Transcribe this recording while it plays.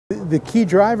The key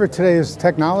driver today is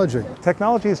technology.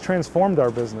 Technology has transformed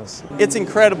our business. It's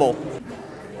incredible.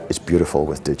 It's beautiful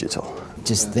with digital.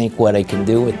 Just think what I can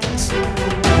do with this.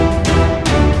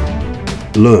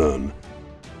 Learn,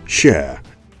 share,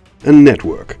 and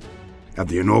network at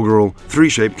the inaugural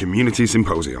 3Shape Community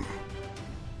Symposium.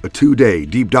 A 2-day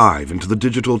deep dive into the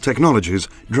digital technologies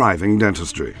driving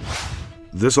dentistry.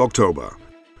 This October,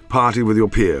 party with your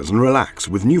peers and relax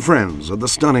with new friends at the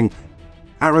stunning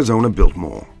Arizona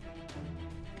Biltmore.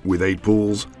 With 8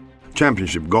 pools,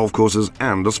 championship golf courses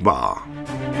and a spa.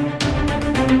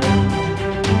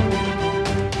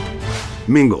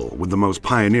 Mingle with the most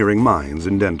pioneering minds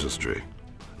in dentistry.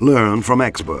 Learn from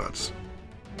experts.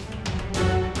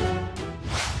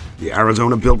 The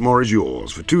Arizona Biltmore is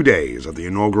yours for 2 days at the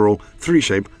inaugural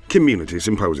 3Shape Community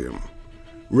Symposium.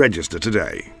 Register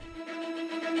today.